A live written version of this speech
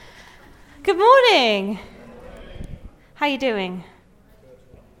Good morning. How you doing?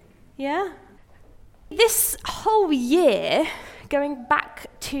 Yeah? This whole year, going back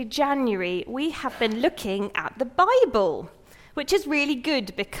to January, we have been looking at the Bible, which is really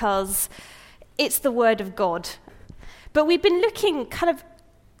good because it's the Word of God. But we've been looking kind of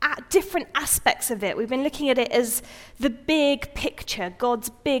at different aspects of it. We've been looking at it as the big picture,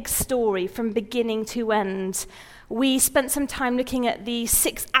 God's big story from beginning to end. We spent some time looking at the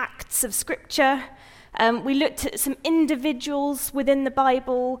 6 acts of Scripture. We looked at some individuals within the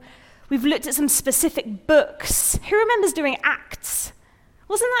Bible. We've looked at some specific books. Who remembers doing Acts?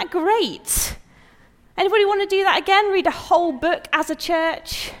 Wasn't that great? Anybody want to do that again? Read a whole book as a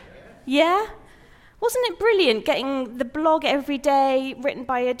church? Yeah? Wasn't it brilliant getting the blog every day written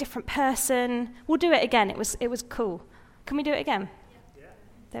by a different person? We'll do it again. It was cool. Can we do it again? Yeah.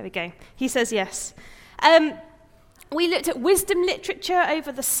 There we go. He says yes. We looked at wisdom literature over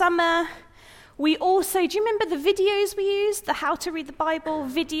the summer. We also, do you remember the videos we used? The How to Read the Bible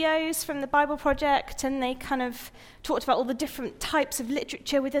videos from the Bible Project, and they kind of talked about all the different types of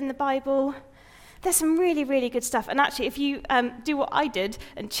literature within the Bible. There's some really, really good stuff. And actually, if you do what I did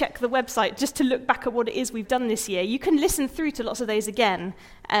and check the website just to look back at what it is we've done this year, you can listen through to lots of those again.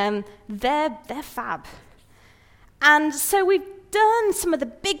 They're fab. And so we've done some of the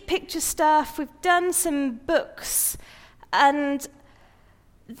big picture stuff. We've done some books. And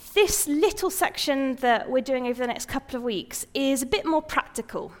this little section that we're doing over the next couple of weeks is a bit more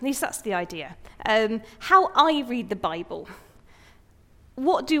practical. At least that's the idea. How I read the Bible.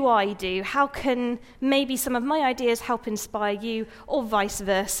 What do I do? How can maybe some of my ideas help inspire you, or vice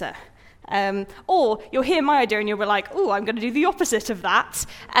versa? Or you'll hear my idea and you'll be like, oh, I'm going to do the opposite of that.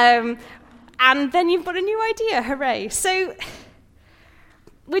 And then you've got a new idea. Hooray. So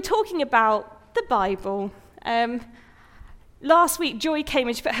we're talking about the Bible. Last week, Joy came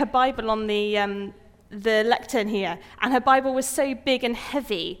and she put her Bible on the lectern here, and her Bible was so big and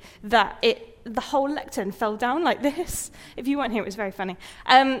heavy that the whole lectern fell down like this. If you weren't here, it was very funny.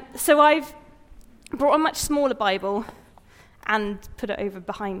 So I've brought a much smaller Bible and put it over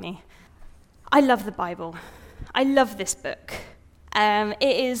behind me. I love the Bible. I love this book. It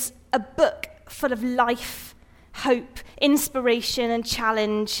is a book full of life, hope, inspiration, and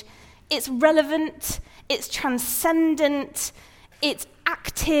challenge. It's relevant. It's transcendent, it's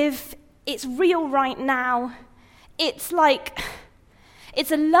active, it's real right now. It's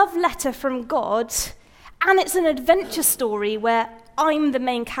a love letter from God, and it's an adventure story where I'm the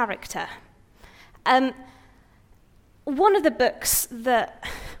main character. One of the books that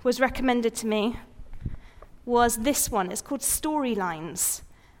was recommended to me was this one. It's called Storylines,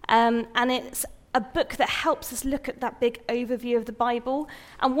 and it's a book that helps us look at that big overview of the Bible.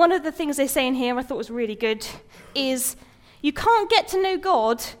 And one of the things they say in here, I thought was really good, is you can't get to know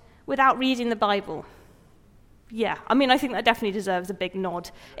God without reading the Bible. Yeah, I mean, I think that definitely deserves a big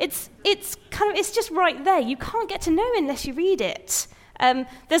nod. It's just right there. You can't get to know unless you read it.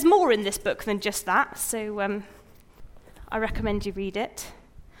 There's more in this book than just that, so I recommend you read it.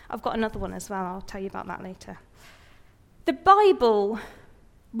 I've got another one as well. I'll tell you about that later. The Bible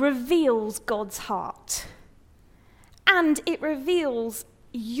reveals God's heart, and it reveals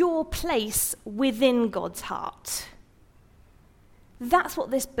your place within God's heart. That's what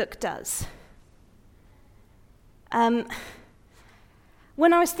this book does. When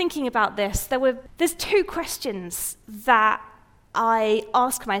I was thinking about this, there's 2 questions that I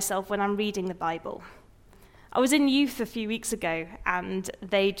ask myself when I'm reading the Bible. I was in youth a few weeks ago, and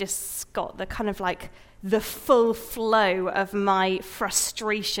they just got the kind of like the full flow of my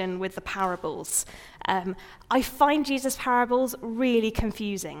frustration with the parables. I find Jesus' parables really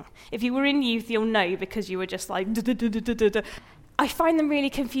confusing. If you were in youth, you'll know because you were just like, I find them really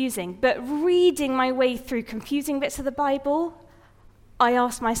confusing. But reading my way through confusing bits of the Bible, I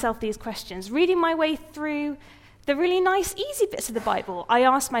ask myself these questions. Reading my way through the really nice, easy bits of the Bible, I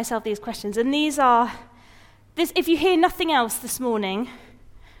ask myself these questions. And if you hear nothing else this morning,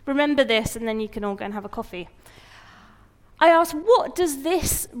 remember this, and then you can all go and have a coffee. I ask, what does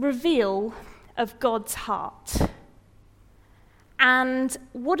this reveal of God's heart? And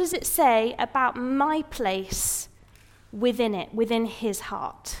what does it say about my place within it, within his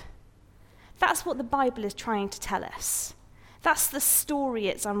heart? That's what the Bible is trying to tell us. That's the story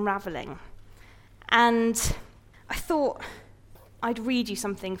it's unraveling. And I thought I'd read you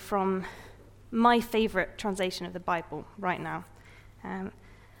something from my favorite translation of the Bible right now.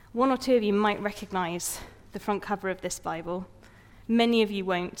 1 or 2 of you might recognize the front cover of this Bible. Many of you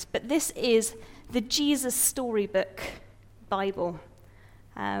won't. But this is the Jesus Storybook Bible.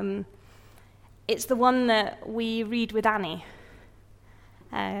 It's the one that we read with Annie.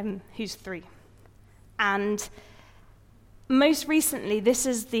 who's 3. And most recently, this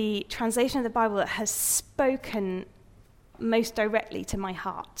is the translation of the Bible that has spoken most directly to my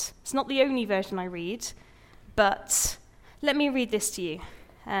heart. It's not the only version I read, but let me read this to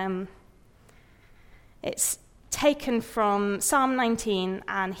you. It's taken from Psalm 19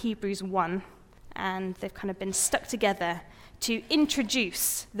 and Hebrews 1, and they've kind of been stuck together to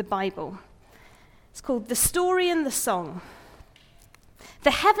introduce the Bible. It's called The Story and the Song.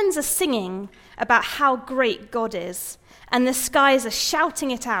 The heavens are singing about how great God is, and the skies are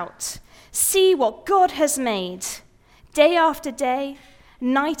shouting it out. See what God has made. Day after day,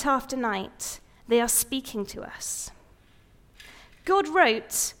 night after night, they are speaking to us. God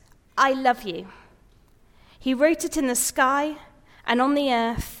wrote, I love you. He wrote it in the sky and on the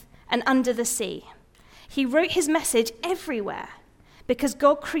earth and under the sea. He wrote his message everywhere because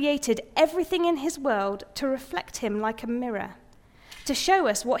God created everything in his world to reflect him like a mirror, to show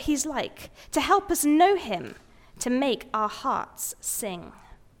us what he's like, to help us know him, to make our hearts sing.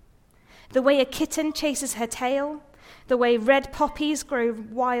 The way a kitten chases her tail, the way red poppies grow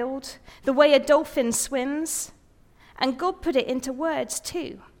wild, the way a dolphin swims. And God put it into words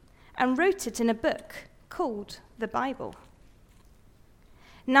too, and wrote it in a book called the Bible.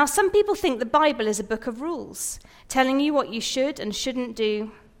 Now, some people think the Bible is a book of rules, telling you what you should and shouldn't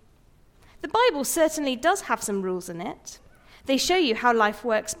do. The Bible certainly does have some rules in it. They show you how life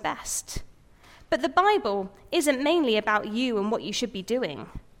works best. But the Bible isn't mainly about you and what you should be doing.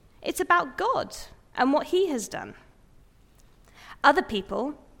 It's about God and what he has done. Other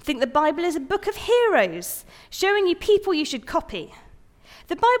people think the Bible is a book of heroes, showing you people you should copy.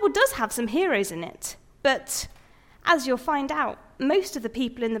 The Bible does have some heroes in it, but as you'll find out, most of the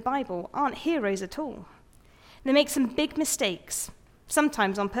people in the Bible aren't heroes at all. They make some big mistakes,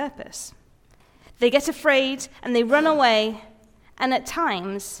 sometimes on purpose. They get afraid and they run away, and at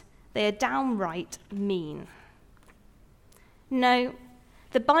times they are downright mean. No,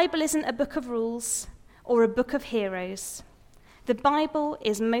 the Bible isn't a book of rules or a book of heroes. The Bible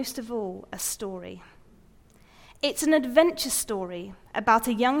is most of all a story. It's an adventure story about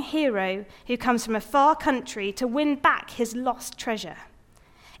a young hero who comes from a far country to win back his lost treasure.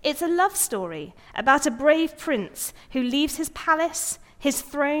 It's a love story about a brave prince who leaves his palace, his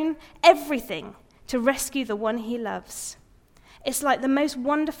throne, everything to rescue the one he loves. It's like the most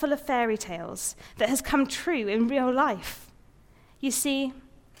wonderful of fairy tales that has come true in real life. You see,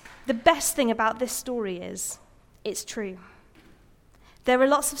 the best thing about this story is it's true. There are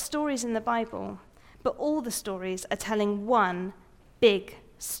lots of stories in the Bible, but all the stories are telling one big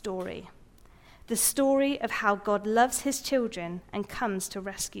story. The story of how God loves his children and comes to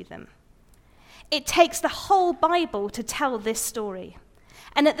rescue them. It takes the whole Bible to tell this story.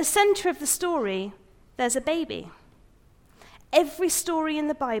 And at the center of the story, there's a baby. Every story in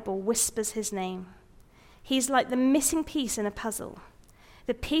the Bible whispers his name. He's like the missing piece in a puzzle,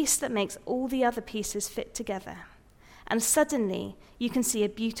 the piece that makes all the other pieces fit together. And suddenly, you can see a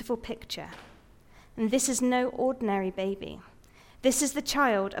beautiful picture. And this is no ordinary baby. This is the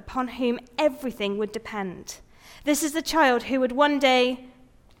child upon whom everything would depend. This is the child who would one day...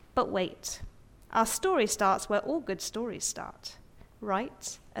 But wait, our story starts where all good stories start,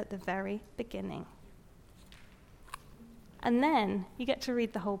 right at the very beginning. And then you get to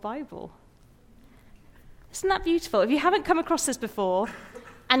read the whole Bible. Isn't that beautiful? If you haven't come across this before,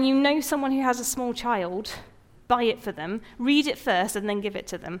 and you know someone who has a small child, buy it for them, read it first, and then give it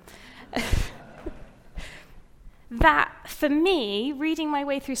to them. That, for me, reading my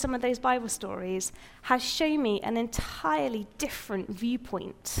way through some of those Bible stories has shown me an entirely different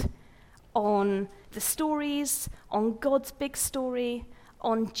viewpoint on the stories, on God's big story,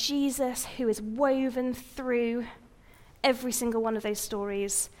 on Jesus who is woven through every single one of those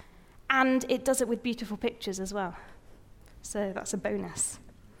stories, and it does it with beautiful pictures as well. So that's a bonus.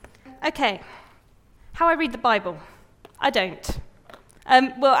 Okay, how I read the Bible. I don't.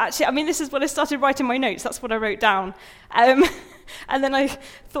 Well, actually, this is when I started writing my notes. That's what I wrote down. And then I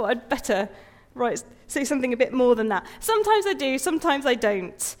thought I'd better say something a bit more than that. Sometimes I do, sometimes I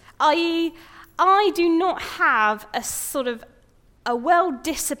don't. I do not have a sort of a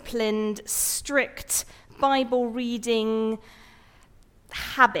well-disciplined, strict Bible reading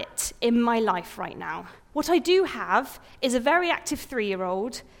habit in my life right now. What I do have is a very active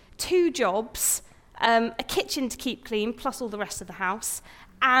 3-year-old, 2 jobs, a kitchen to keep clean, plus all the rest of the house,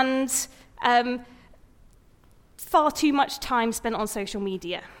 and far too much time spent on social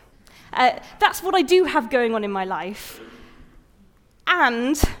media. That's what I do have going on in my life.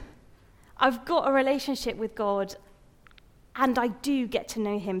 And I've got a relationship with God And I do get to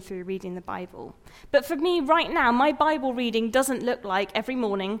know him through reading the Bible. But for me right now, my Bible reading doesn't look like every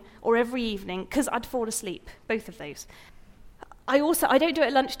morning or every evening, because I'd fall asleep, both of those. I don't do it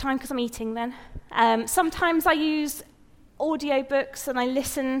at lunchtime because I'm eating then. Sometimes I use audiobooks and I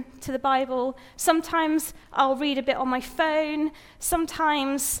listen to the Bible. Sometimes I'll read a bit on my phone.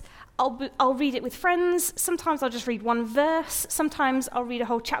 Sometimes I'll read it with friends. Sometimes I'll just read one verse. Sometimes I'll read a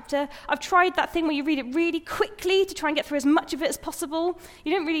whole chapter. I've tried that thing where you read it really quickly to try and get through as much of it as possible. I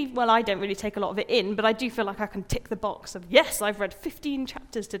don't really take a lot of it in, but I do feel like I can tick the box of, yes, I've read 15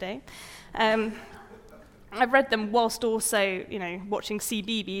 chapters today. I've read them whilst also, watching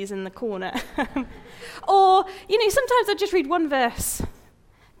CBeebies in the corner. Or, sometimes I'll just read one verse,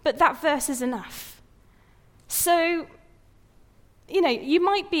 but that verse is enough. So, you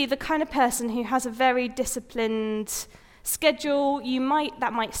might be the kind of person who has a very disciplined schedule.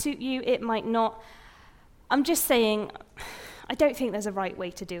 That might suit you, it might not. I'm just saying, I don't think there's a right way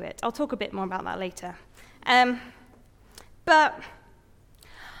to do it. I'll talk a bit more about that later. But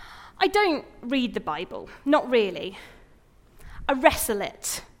I don't read the Bible, not really. I wrestle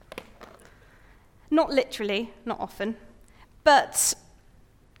it. Not literally, not often, but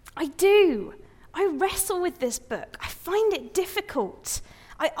I do. I wrestle with this book. I find it difficult.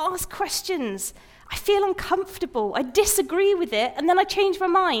 I ask questions. I feel uncomfortable. I disagree with it, and then I change my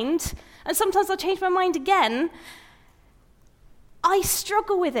mind, and sometimes I'll change my mind again. I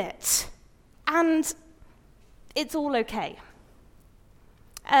struggle with it, and it's all okay.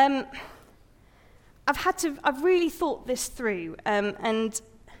 I've really thought this through, and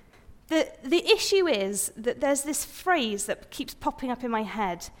the issue is that there's this phrase that keeps popping up in my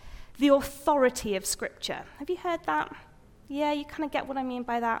head, the authority of Scripture. Have you heard that? Yeah, you kind of get what I mean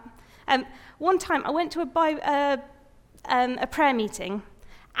by that. One time I went to a prayer meeting,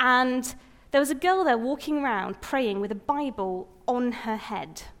 and there was a girl there walking around praying with a Bible on her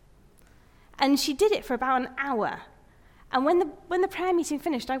head. And she did it for about an hour. And when the prayer meeting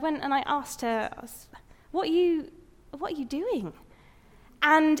finished, I went and I asked her, what are you doing?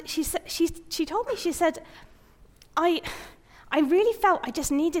 And she told me, she said, I really felt I just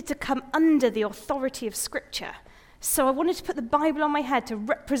needed to come under the authority of Scripture. So I wanted to put the Bible on my head to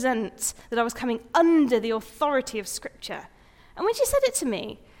represent that I was coming under the authority of Scripture. And when she said it to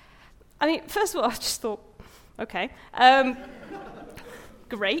me, first of all, I just thought, okay,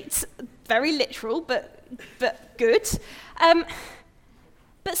 great, very literal, but good.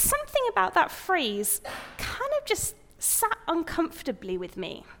 But something about that phrase kind of just sat uncomfortably with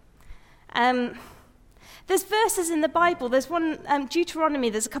me. There's verses in the Bible. There's one, Deuteronomy,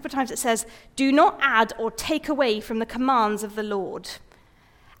 there's a couple of times it says, do not add or take away from the commands of the Lord.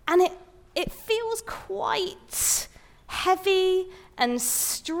 And it feels quite heavy and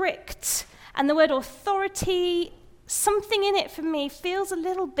strict. And the word authority, something in it for me feels a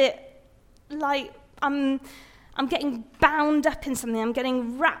little bit like I'm getting bound up in something. I'm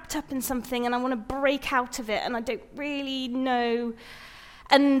getting wrapped up in something, and I want to break out of it, and I don't really know.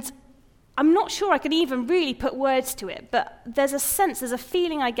 And I'm not sure I can even really put words to it, but there's a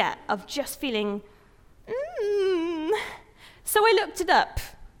feeling I get of just feeling, So I looked it up,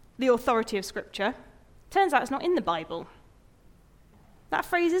 the authority of Scripture. Turns out it's not in the Bible. That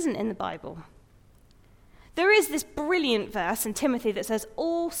phrase isn't in the Bible. There is this brilliant verse in Timothy that says,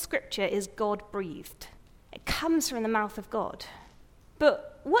 all Scripture is God-breathed. It comes from the mouth of God.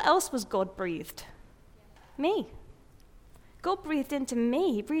 But what else was God-breathed? Me. God breathed into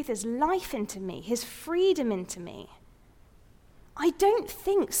me. He breathed his life into me, his freedom into me. I don't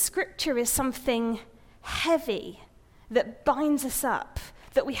think Scripture is something heavy that binds us up,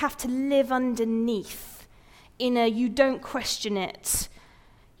 that we have to live underneath in a you don't question it,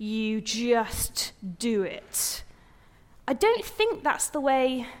 you just do it. I don't think that's the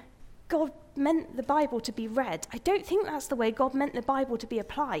way God meant the Bible to be read. I don't think that's the way God meant the Bible to be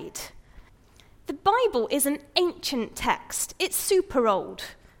applied. The Bible is an ancient text. It's super old.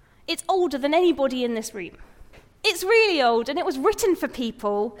 It's older than anybody in this room. It's really old, and it was written for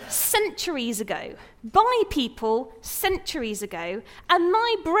people centuries ago, by people centuries ago, and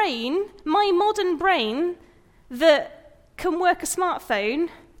my brain, my modern brain, that can work a smartphone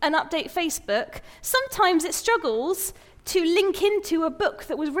and update Facebook, sometimes it struggles to link into a book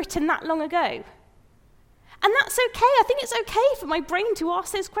that was written that long ago. And that's okay. I think it's okay for my brain to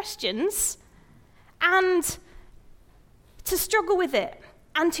ask those questions and to struggle with it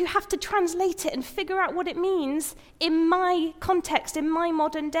and to have to translate it and figure out what it means in my context, in my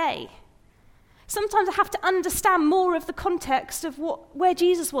modern day. Sometimes I have to understand more of the context of where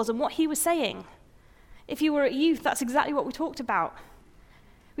Jesus was and what he was saying. If you were at youth, that's exactly what we talked about.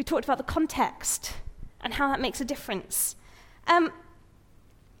 We talked about the context and how that makes a difference.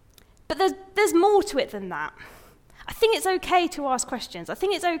 But there's more to it than that. I think it's okay to ask questions. I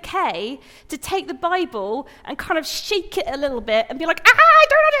think it's okay to take the Bible and kind of shake it a little bit and be like, I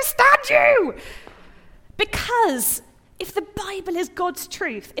don't understand you! Because if the Bible is God's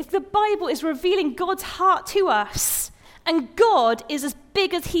truth, if the Bible is revealing God's heart to us, and God is as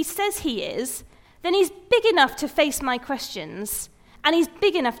big as he says he is, then he's big enough to face my questions, and he's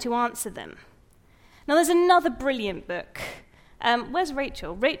big enough to answer them. Now, there's another brilliant book. Where's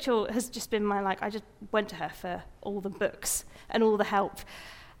Rachel? Rachel has just been I just went to her for all the books and all the help.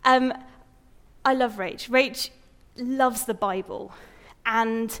 I love Rach. Rach loves the Bible.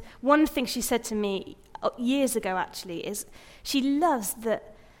 And one thing she said to me years ago, actually, is she loves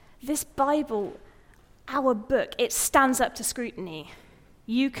that this Bible, our book, it stands up to scrutiny.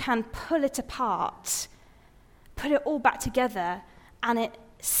 You can pull it apart, put it all back together, and it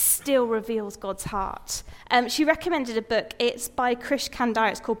still reveals God's heart. She recommended a book. It's by Krish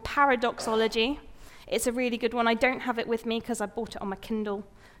Kandai. It's called Paradoxology. It's a really good one. I don't have it with me because I bought it on my Kindle,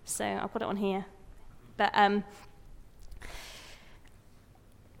 so I'll put it on here. But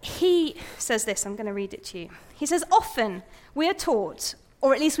he says this. I'm going to read it to you. He says, often we are taught,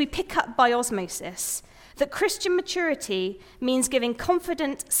 or at least we pick up by osmosis, that Christian maturity means giving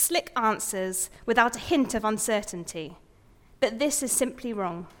confident, slick answers without a hint of uncertainty. But this is simply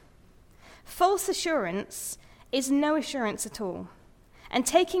wrong. False assurance is no assurance at all, and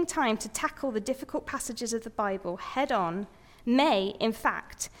taking time to tackle the difficult passages of the Bible head on may, in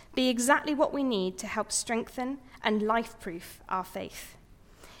fact, be exactly what we need to help strengthen and life-proof our faith.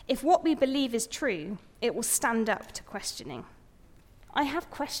 If what we believe is true, it will stand up to questioning. I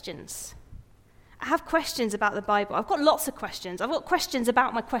have questions. I have questions about the Bible. I've got lots of questions. I've got questions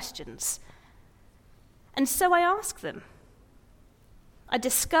about my questions. And so I ask them. I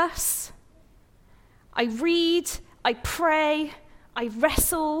discuss, I read, I pray, I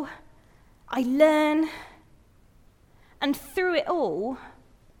wrestle, I learn, and through it all,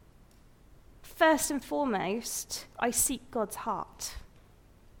 first and foremost, I seek God's heart.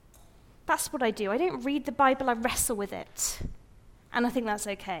 That's what I do. I don't read the Bible, I wrestle with it, and I think that's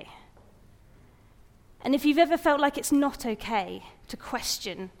okay. And if you've ever felt like it's not okay to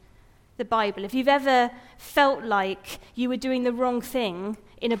question the Bible, if you've ever felt like you were doing the wrong thing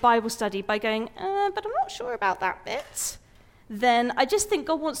in a Bible study by going, but I'm not sure about that bit, then I just think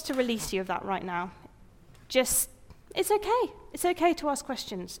God wants to release you of that right now. It's okay. It's okay to ask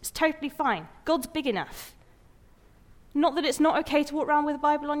questions. It's totally fine. God's big enough. Not that it's not okay to walk around with a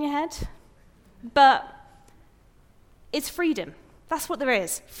Bible on your head, but it's freedom. That's what there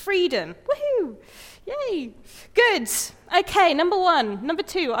is. Freedom. Woohoo! Yay! Good. Okay, number one. Number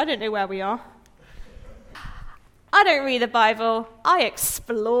two, I don't know where we are. I don't read the Bible. I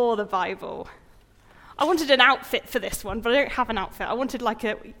explore the Bible. I wanted an outfit for this one, but I don't have an outfit. I wanted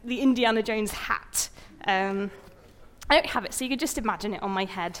the Indiana Jones hat. I don't have it, so you can just imagine it on my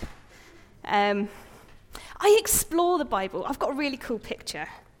head. I explore the Bible. I've got a really cool picture.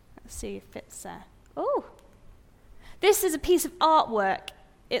 Let's see if it's... This is a piece of artwork.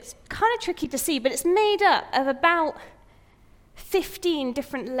 It's kind of tricky to see, but it's made up of about 15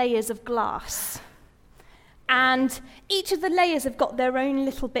 different layers of glass. And each of the layers have got their own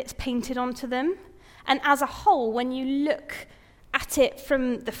little bits painted onto them. And as a whole, when you look at it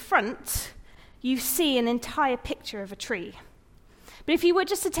from the front, you see an entire picture of a tree. But if you were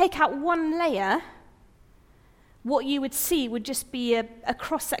just to take out one layer, what you would see would just be a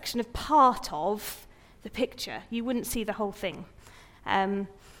cross-section of part of the picture. You wouldn't see the whole thing.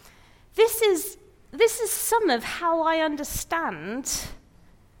 This is some of how I understand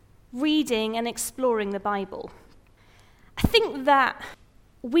reading and exploring the Bible. I think that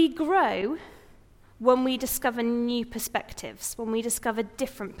we grow when we discover new perspectives, when we discover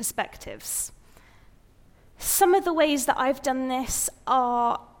different perspectives. Some of the ways that I've done this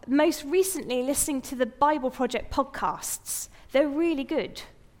are most recently listening to the Bible Project podcasts. They're really good.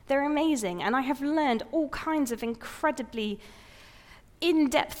 They're amazing, and I have learned all kinds of incredibly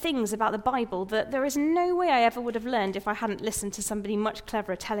in-depth things about the Bible that there is no way I ever would have learned if I hadn't listened to somebody much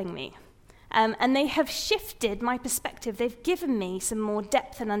cleverer telling me. And they have shifted my perspective. They've given me some more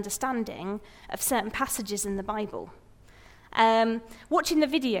depth and understanding of certain passages in the Bible. Watching the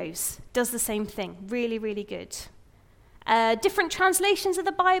videos does the same thing. Really, really good. Different translations of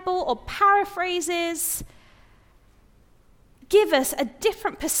the Bible or paraphrases give us a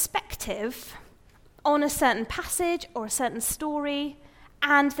different perspective on a certain passage or a certain story,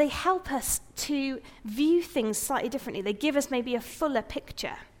 and they help us to view things slightly differently. They give us maybe a fuller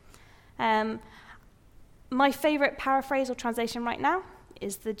picture. My favorite paraphrase or translation right now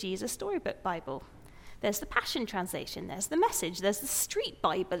is the Jesus Storybook Bible, There's the Passion Translation, there's the Message, there's the Street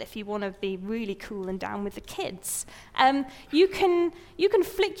Bible if you want to be really cool and down with the kids. You can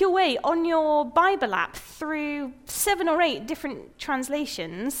flick your way on your Bible app through 7 or 8 different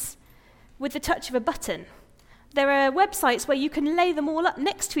translations with the touch of a button. There are websites where you can lay them all up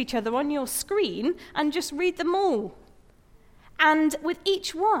next to each other on your screen and just read them all. And with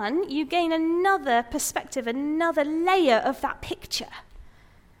each one, you gain another perspective, another layer of that picture.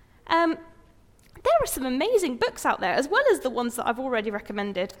 There are some amazing books out there, as well as the ones that I've already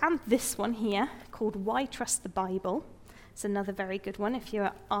recommended, and this one here, called Why Trust the Bible. It's another very good one if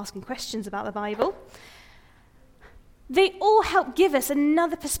you're asking questions about the Bible. They all help give us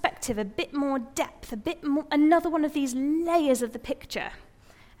another perspective, a bit more depth, another one of these layers of the picture.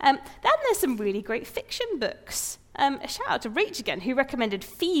 Then there's some really great fiction books. A shout out to Rach again, who recommended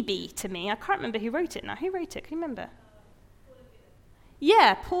Phoebe to me. I can't remember who wrote it now. Who wrote it? Can you remember?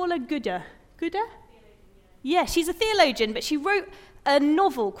 Yeah, Paula Gooder. Gooder? Yeah, she's a theologian, but she wrote a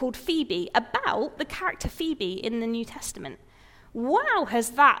novel called Phoebe about the character Phoebe in the New Testament. Wow,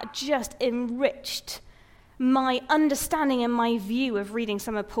 has that just enriched my understanding and my view of reading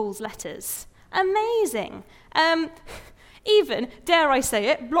some of Paul's letters. Amazing. Even, dare I say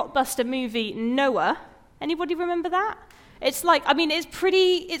it, blockbuster movie Noah. Anybody remember that? It's like, I mean, it's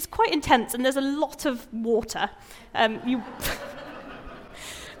quite intense, and there's a lot of water.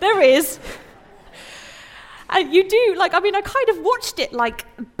 There is. And you do, I kind of watched it,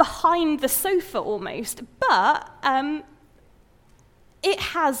 behind the sofa almost, but it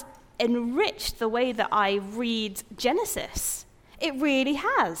has enriched the way that I read Genesis. It really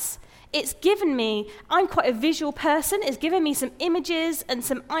has. It's given me, I'm quite a visual person, it's given me some images and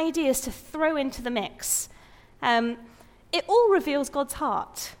some ideas to throw into the mix. It all reveals God's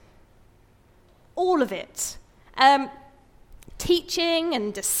heart. All of it. Teaching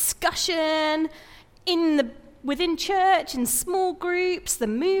and discussion, within church, in small groups, the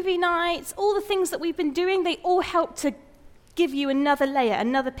movie nights, all the things that we've been doing, they all help to give you another layer,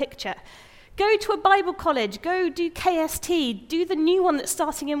 another picture. Go to a Bible college, go do KST, do the new one that's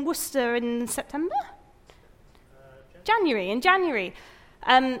starting in Worcester in September? January.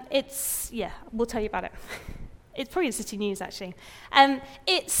 We'll tell you about it. It's probably the City News, actually.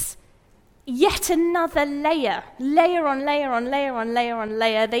 It's yet another layer on layer on layer on layer on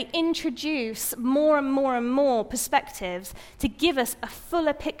layer. They introduce more and more and more perspectives to give us a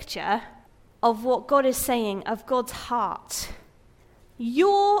fuller picture of what God is saying, of God's heart.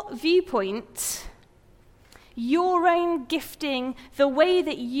 Your viewpoint, your own gifting, the way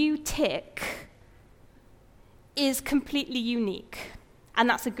that you tick is completely unique. And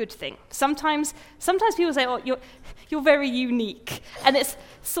that's a good thing. Sometimes people say, "Oh, you're very unique," and it's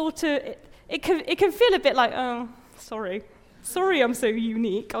sort of it can feel a bit like, "Oh, sorry, I'm so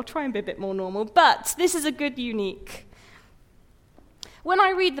unique. I'll try and be a bit more normal." But this is a good unique. When I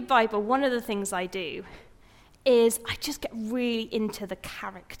read the Bible, one of the things I do is I just get really into the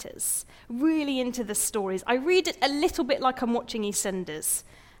characters, really into the stories. I read it a little bit like I'm watching EastEnders.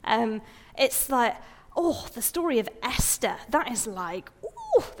 It's like, the story of Esther, that is like,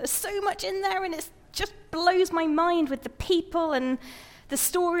 there's so much in there, and it just blows my mind with the people and the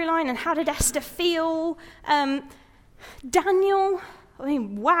storyline and how did Esther feel. Daniel,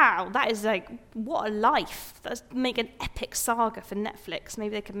 wow, that is what a life. Let's make an epic saga for Netflix.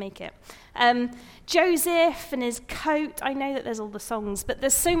 Maybe they could make it. Joseph and his coat, I know that there's all the songs, but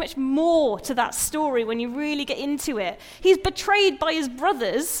there's so much more to that story when you really get into it. He's betrayed by his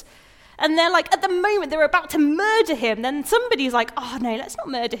brothers, and they're at the moment, they're about to murder him. Then somebody's like, "Oh, no, let's not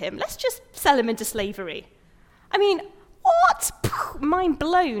murder him. Let's just sell him into slavery." I mean, what? Mind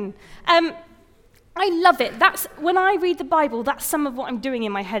blown. I love it. That's when I read the Bible, that's some of what I'm doing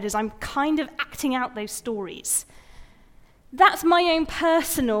in my head, is I'm kind of acting out those stories. That's my own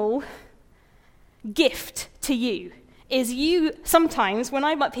personal gift to you, is you, sometimes when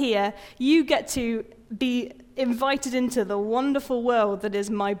I'm up here, you get to be invited into the wonderful world that is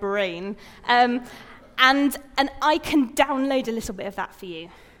my brain, and I can download a little bit of that for you.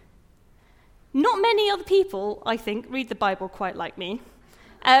 Not many other people, I think, read the Bible quite like me.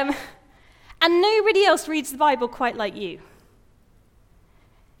 And nobody else reads the Bible quite like you.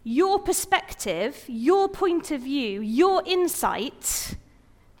 Your perspective, your point of view, your insight,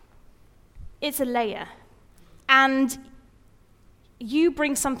 it's a layer. And you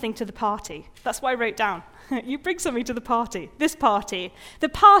bring something to the party. That's what I wrote down. You bring something to the party, this party. The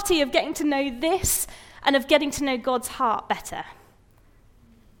party of getting to know this and of getting to know God's heart better.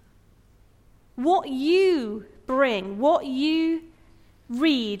 What you bring, what you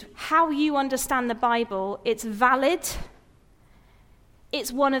read, how you understand the Bible, it's valid,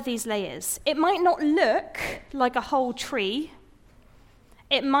 it's one of these layers. It might not look like a whole tree.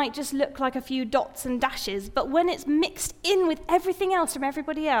 It might just look like a few dots and dashes, but when it's mixed in with everything else from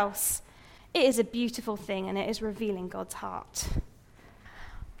everybody else, it is a beautiful thing, and it is revealing God's heart.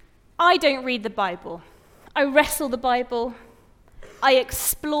 I don't read the Bible. I wrestle the Bible. I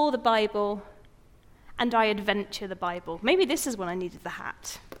explore the Bible. And I adventure the Bible. Maybe this is when I needed the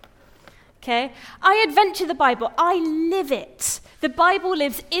hat. Okay? I adventure the Bible. I live it. The Bible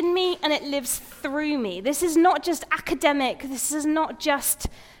lives in me and it lives through me. This is not just academic. This is not just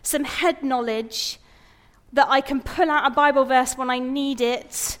some head knowledge that I can pull out a Bible verse when I need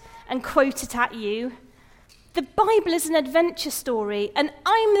it and quote it at you. The Bible is an adventure story, and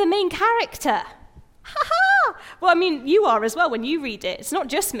I'm the main character. Ha-ha! Well, I mean, you are as well when you read it. It's not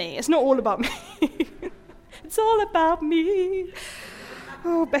just me. It's not all about me. It's all about me.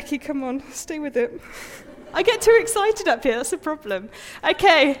 Oh, Becky, come on. Stay with it. I get too excited up here. That's the problem.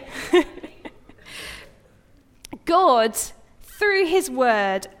 Okay. God, through his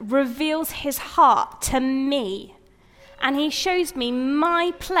word, reveals his heart to me, and he shows me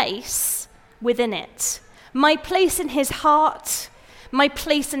my place within it. My place in his heart, my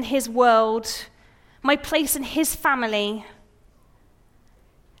place in his world, my place in his family,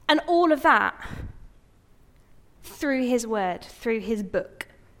 and all of that through his word, through his book.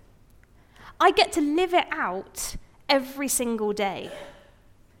 I get to live it out every single day.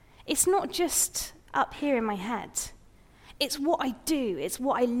 It's not just up here in my head. It's what I do, it's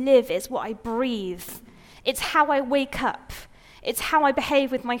what I live, it's what I breathe. It's how I wake up. It's how I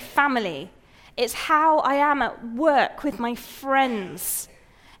behave with my family. It's how I am at work with my friends.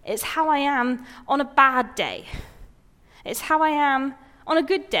 It's how I am on a bad day. It's how I am on a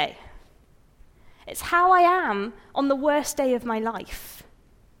good day. It's how I am on the worst day of my life.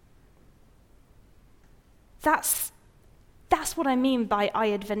 That's what I mean by I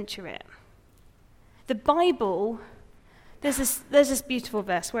adventure it. The Bible, there's this beautiful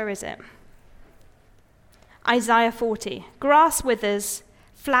verse. Where is it? Isaiah 40. Grass withers,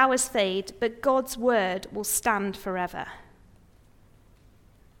 flowers fade, but God's word will stand forever.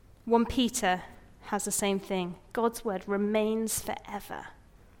 1 Peter has the same thing. God's word remains forever.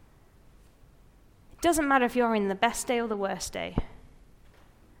 It doesn't matter if you're in the best day or the worst day,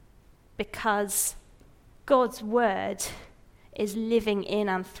 because God's word is living in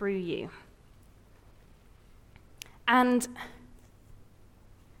and through you. And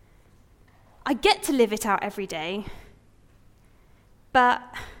I get to live it out every day, but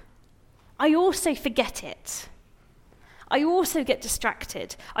I also forget it. I also get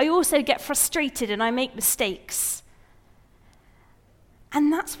distracted. I also get frustrated and I make mistakes.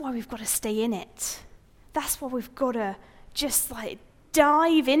 And that's why we've got to stay in it. That's why we've got to just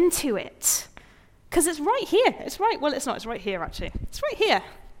dive into it. Because it's right here. It's right here actually. It's right here.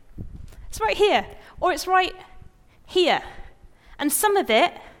 It's right here. Or it's right here. And some of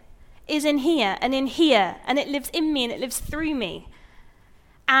it is in here, and it lives in me and it lives through me.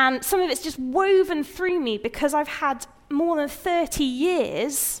 And some of it's just woven through me because I've had more than 30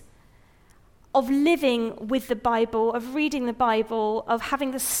 years of living with the Bible, of reading the Bible, of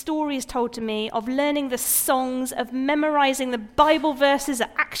having the stories told to me, of learning the songs, of memorizing the Bible verses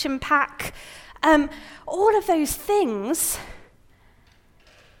at Action Pack. All of those things,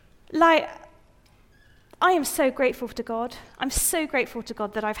 I am so grateful to God. I'm so grateful to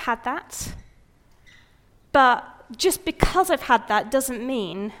God that I've had that. But just because I've had that doesn't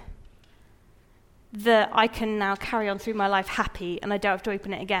mean that I can now carry on through my life happy and I don't have to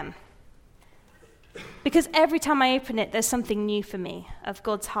open it again. Because every time I open it, there's something new for me of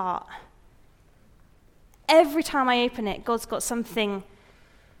God's heart. Every time I open it, God's got something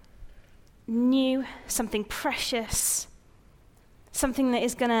new, something precious, something that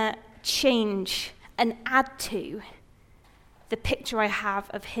is going to change and add to the picture I have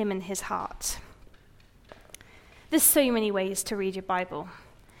of him and his heart. There's so many ways to read your Bible.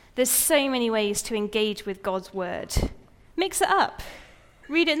 There's so many ways to engage with God's word. Mix it up.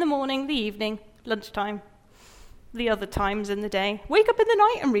 Read it in the morning, the evening, lunchtime, the other times in the day. Wake up in the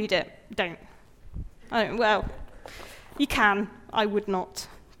night and read it. Don't. Well, you can. I would not,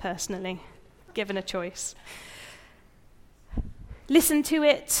 personally, given a choice. Listen to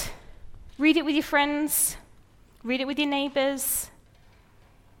it. Read it with your friends. Read it with your neighbours.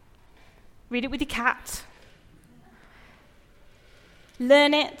 Read it with your cat.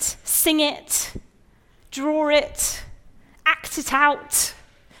 Learn it, sing it, draw it, act it out,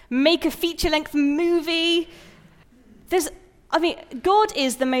 make a feature-length movie. God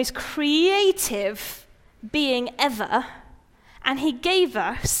is the most creative being ever, and he gave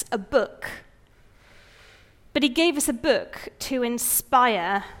us a book. But he gave us a book to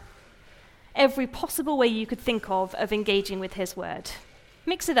inspire every possible way you could think of engaging with his word.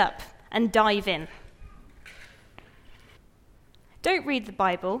 Mix it up and dive in. Don't read the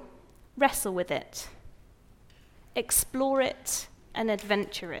Bible, wrestle with it. Explore it and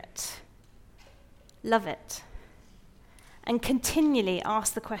adventure it. Love it. And continually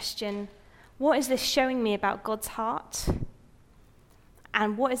ask the question, what is this showing me about God's heart?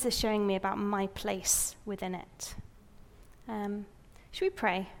 And what is this showing me about my place within it? Should we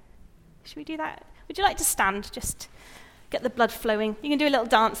pray? Should we do that? Would you like to stand? Just get the blood flowing. You can do a little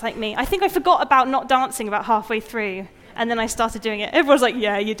dance like me. I think I forgot about not dancing about halfway through, and then I started doing it. Everyone's like,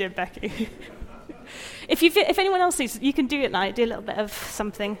 yeah, you did, Becky. If anyone else needs, you can do it now. Do a little bit of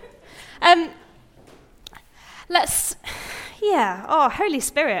something. Holy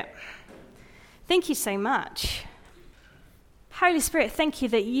Spirit, thank you so much. Holy Spirit, thank you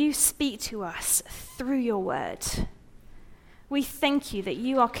that you speak to us through your word. We thank you that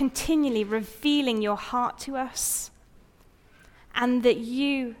you are continually revealing your heart to us, and that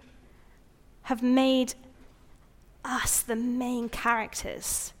you have made us the main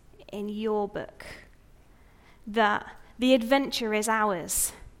characters in your book. That the adventure is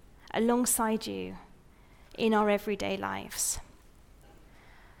ours alongside you in our everyday lives.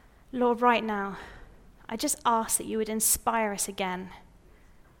 Lord, right now, I just ask that you would inspire us again.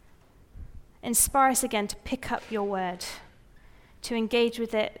 Inspire us again to pick up your word, to engage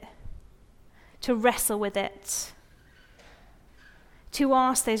with it, to wrestle with it, to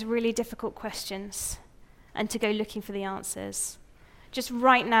ask those really difficult questions, and to go looking for the answers. Just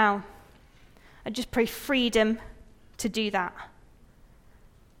right now, I just pray freedom to do that.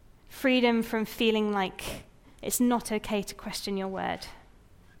 Freedom from feeling like it's not okay to question your word.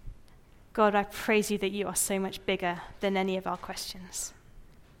 God, I praise you that you are so much bigger than any of our questions.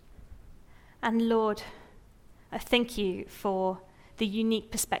 And Lord, I thank you for the unique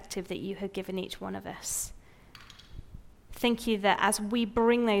perspective that you have given each one of us. Thank you that as we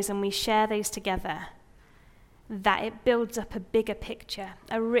bring those and we share those together, that it builds up a bigger picture,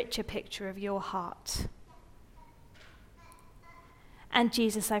 a richer picture of your heart. And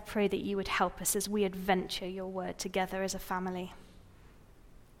Jesus, I pray that you would help us as we adventure your word together as a family.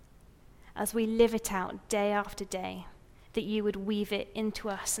 As we live it out day after day, that you would weave it into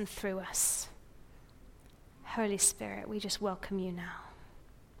us and through us. Holy Spirit, we just welcome you now.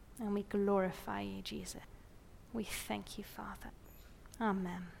 And we glorify you, Jesus. We thank you, Father.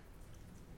 Amen.